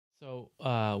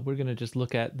We're going to just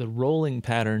look at the rolling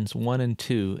patterns 1 and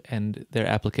 2 and their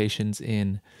applications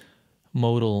in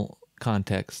modal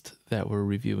context that we're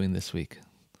reviewing this week.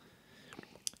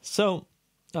 So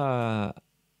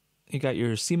you got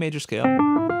your C major scale,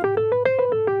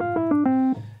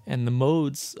 and the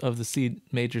modes of the C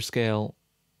major scale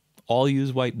all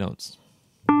use white notes.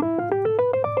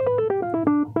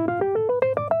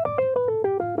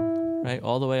 Right,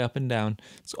 all the way up and down.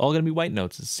 It's all going to be white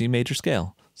notes. It's C major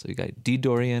scale. So you got D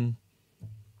Dorian,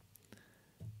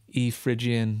 E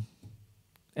Phrygian,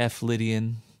 F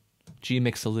Lydian, G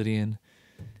Mixolydian,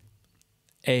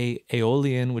 A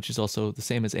Aeolian, which is also the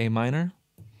same as A minor,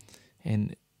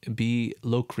 and B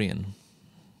Locrian.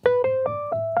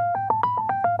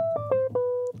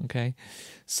 Okay,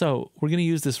 so we're going to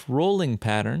use this rolling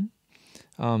pattern.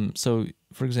 So,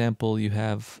 for example, you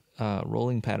have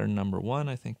rolling pattern number 1,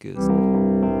 I think is,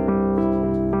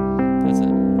 that's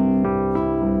it.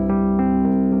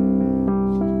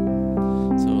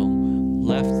 So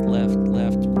left, left,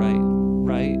 left, right,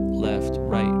 right, left,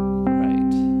 right,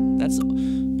 right. That's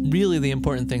really the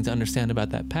important thing to understand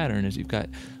about that pattern is you've got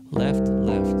left,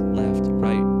 left, left,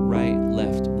 right, right,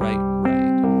 left, right,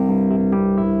 right.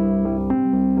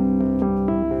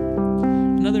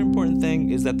 Another important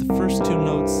thing is that the first two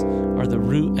notes are the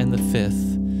root and the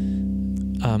fifth.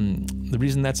 The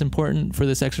reason that's important for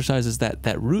this exercise is that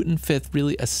that root and fifth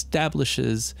really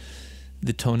establishes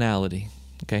the tonality,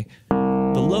 okay?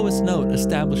 The lowest note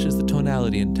establishes the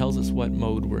tonality and tells us what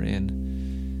mode we're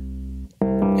in.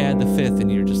 Add the fifth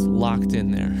and you're just locked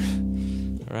in there,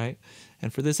 all right?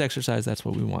 And for this exercise, that's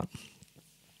what we want.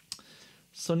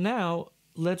 So now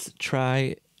let's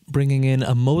try bringing in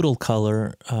a modal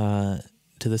color to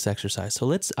this exercise.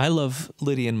 So I love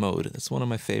Lydian mode. It's one of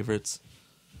my favorites.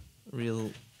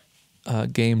 Real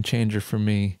game changer for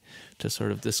me to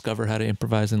sort of discover how to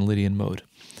improvise in Lydian mode.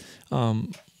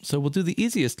 So we'll do the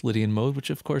easiest Lydian mode, which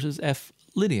of course is F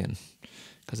Lydian,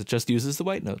 because it just uses the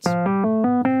white notes.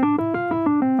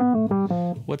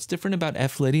 What's different about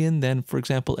F Lydian than, for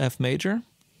example, F major?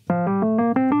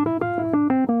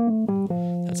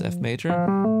 That's F major.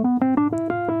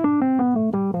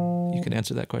 You can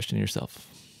answer that question yourself.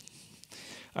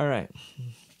 All right.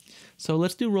 So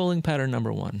let's do rolling pattern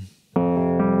number 1.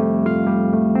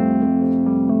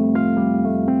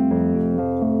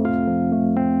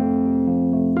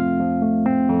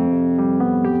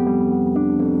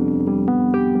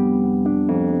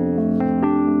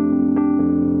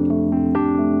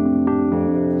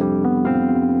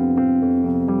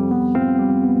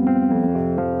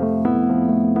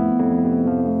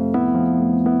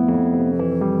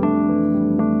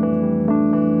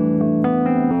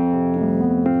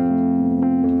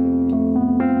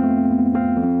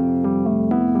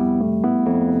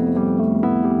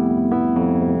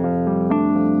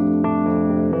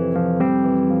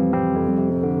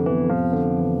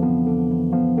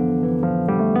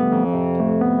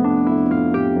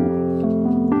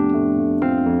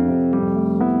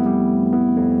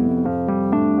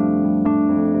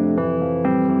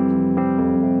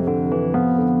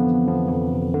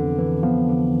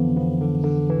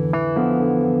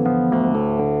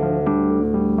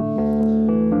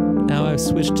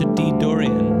 Switch to D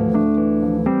Dorian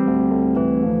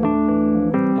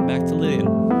and back to Lydian.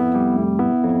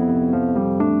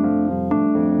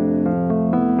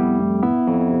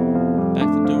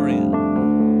 Back to Dorian.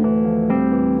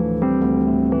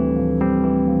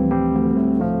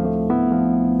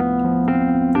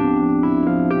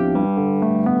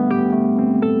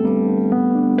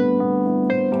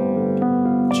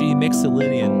 G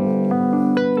Mixolydian.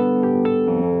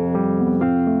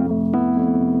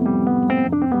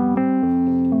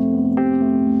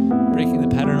 Breaking the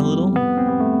pattern a little.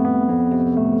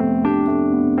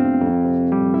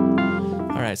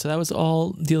 All right, so that was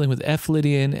all dealing with F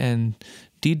Lydian and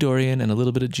D Dorian and a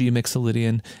little bit of G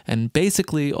Mixolydian, and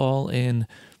basically all in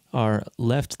our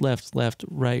left, left, left,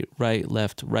 right, right,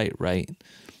 left, right, right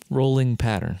rolling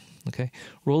pattern. Okay,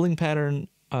 rolling pattern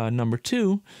number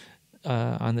 2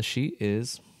 on the sheet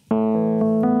is, or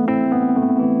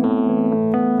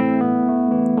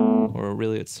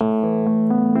really it's,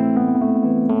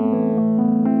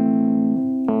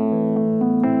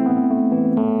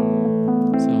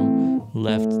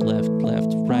 left, left,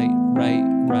 left, right, right,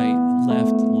 right,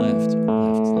 left, left,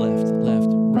 left, left, left,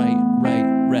 right, right,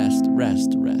 rest,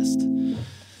 rest, rest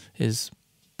is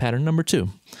pattern number 2.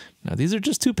 Now these are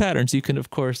just 2 patterns. You can of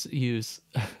course use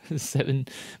 7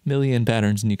 million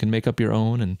patterns and you can make up your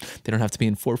own, and they don't have to be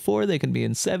in 4/4, they can be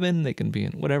in 7, they can be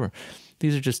in whatever.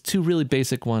 These are just 2 really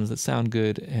basic ones that sound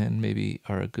good and maybe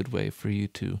are a good way for you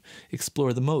to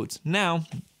explore the modes. Now,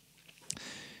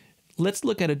 let's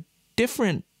look at a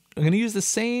different. I'm going to use the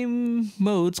same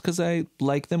modes because I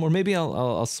like them, or maybe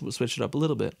I'll switch it up a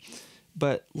little bit.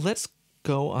 But let's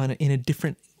go on in a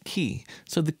different key.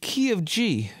 So the key of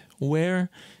G, where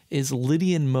is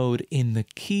Lydian mode in the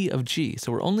key of G?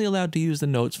 So we're only allowed to use the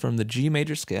notes from the G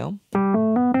major scale.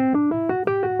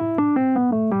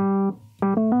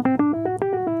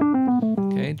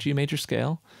 Okay, G major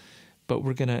scale. But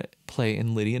we're going to play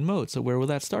in Lydian mode. So where will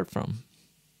that start from?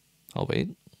 I'll wait.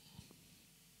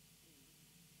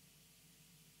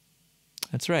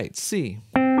 That's right, C.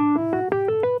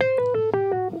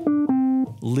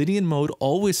 Lydian mode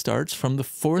always starts from the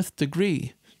 4th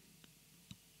degree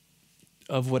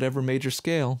of whatever major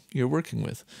scale you're working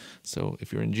with. So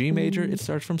if you're in G major, it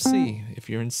starts from C. If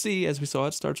you're in C, as we saw,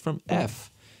 it starts from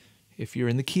F. If you're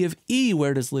in the key of E,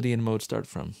 where does Lydian mode start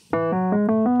from?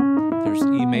 There's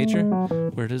E major.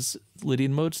 Where does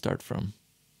Lydian mode start from?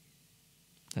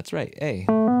 That's right, A.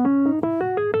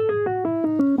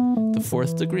 The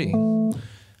 4th degree.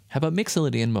 How about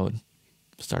Mixolydian mode?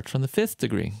 Starts from the 5th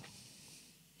degree.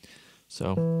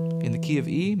 So in the key of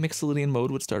E, Mixolydian mode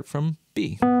would start from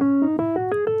B.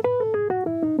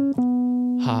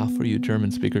 Ha for you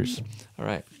German speakers. All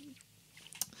right.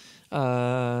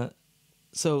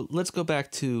 So let's go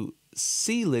back to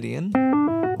C Lydian,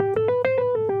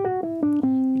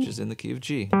 which is in the key of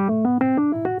G.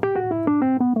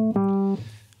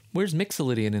 Where's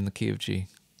Mixolydian in the key of G?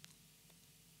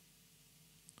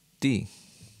 D.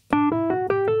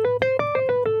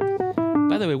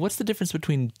 By the way, what's the difference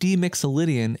between D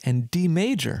Mixolydian and D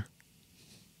major?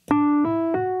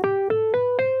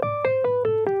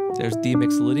 There's D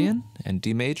Mixolydian and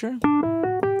D major.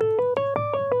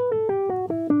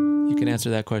 You can answer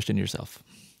that question yourself.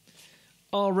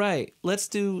 All right, let's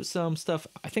do some stuff.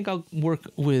 I think I'll work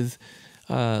with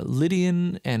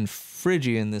Lydian and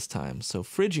Phrygian this time. So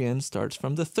Phrygian starts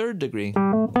from the 3rd degree.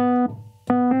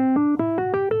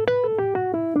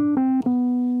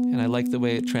 And I like the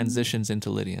way it transitions into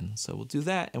Lydian. So we'll do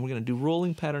that, and we're going to do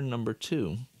rolling pattern number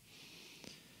 2,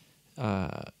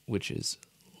 which is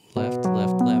left,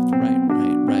 left, left, right,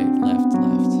 right, right, left,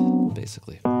 left,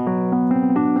 basically.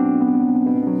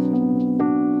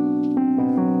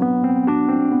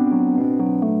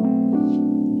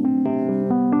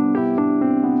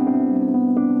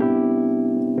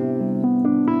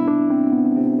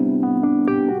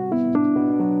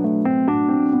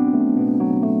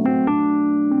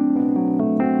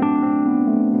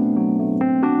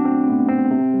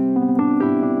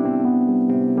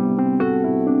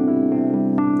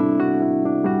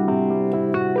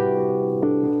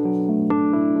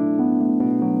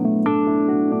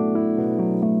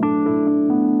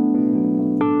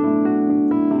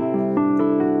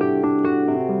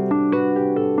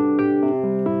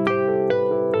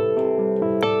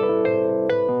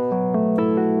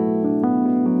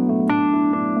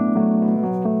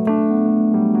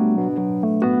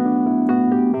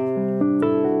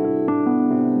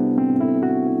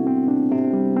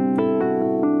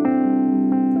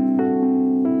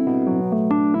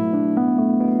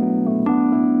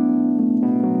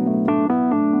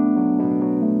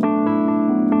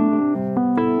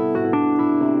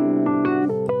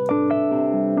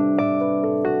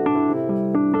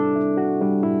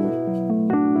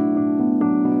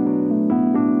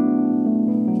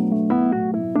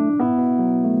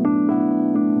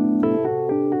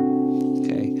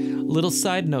 Little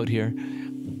side note here.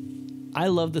 I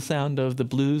love the sound of the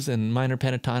blues and minor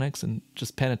pentatonics and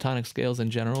just pentatonic scales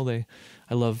in general. I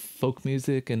love folk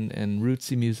music and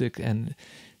rootsy music, and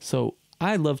so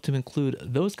I love to include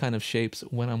those kind of shapes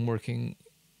when I'm working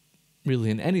really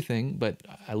in anything, but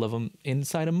I love them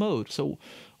inside a mode. So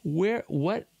what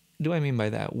do I mean by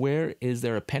that? Where is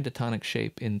there a pentatonic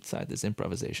shape inside this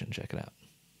improvisation? Check it out.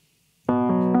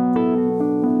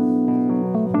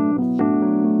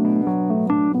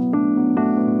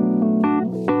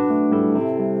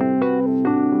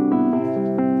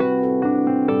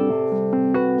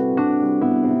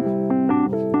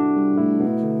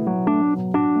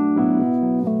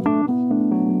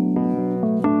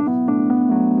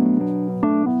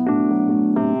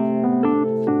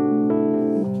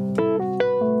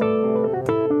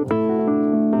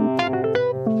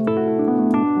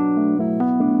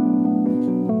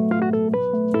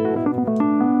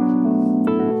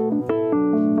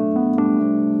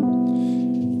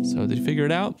 Figure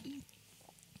it out.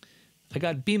 I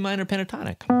got B minor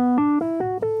pentatonic.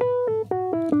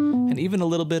 And even a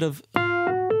little bit of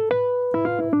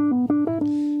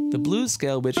the blues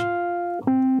scale, which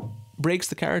breaks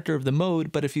the character of the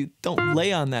mode, but if you don't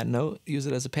lay on that note, use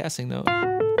it as a passing note,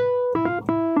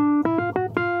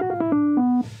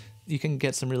 you can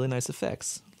get some really nice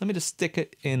effects. Let me just stick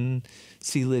it in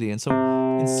C Lydian. So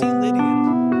in C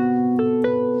Lydian,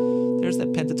 there's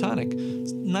that pentatonic.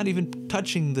 It's not even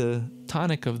touching the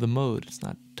tonic of the mode. It's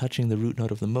not touching the root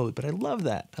note of the mode, but I love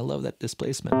that. I love that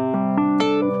displacement.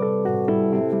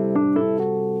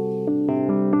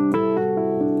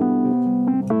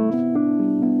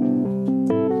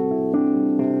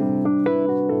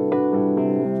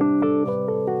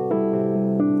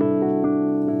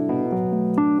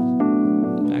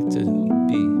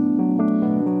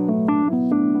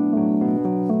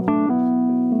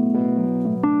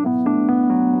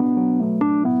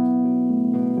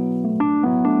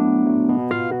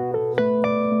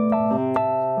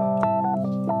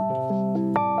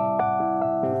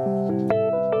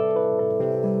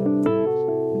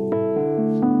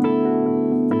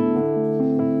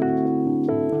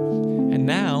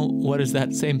 What is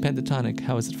that same pentatonic?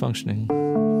 How is it functioning?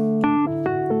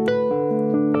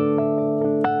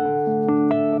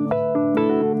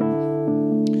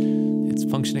 It's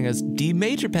functioning as D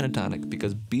major pentatonic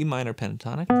because B minor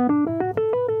pentatonic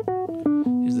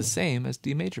is the same as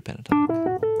D major pentatonic.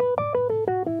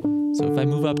 So if I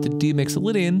move up to D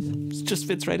mixolydian, it just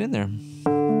fits right in there.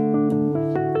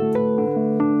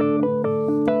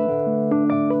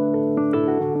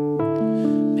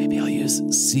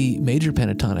 C major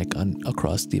pentatonic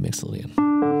across D mixolydian.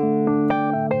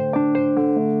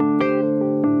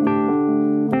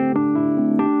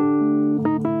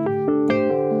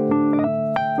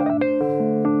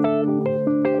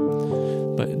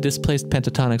 But displaced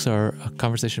pentatonics are a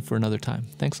conversation for another time.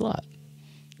 Thanks a lot.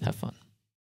 Have fun.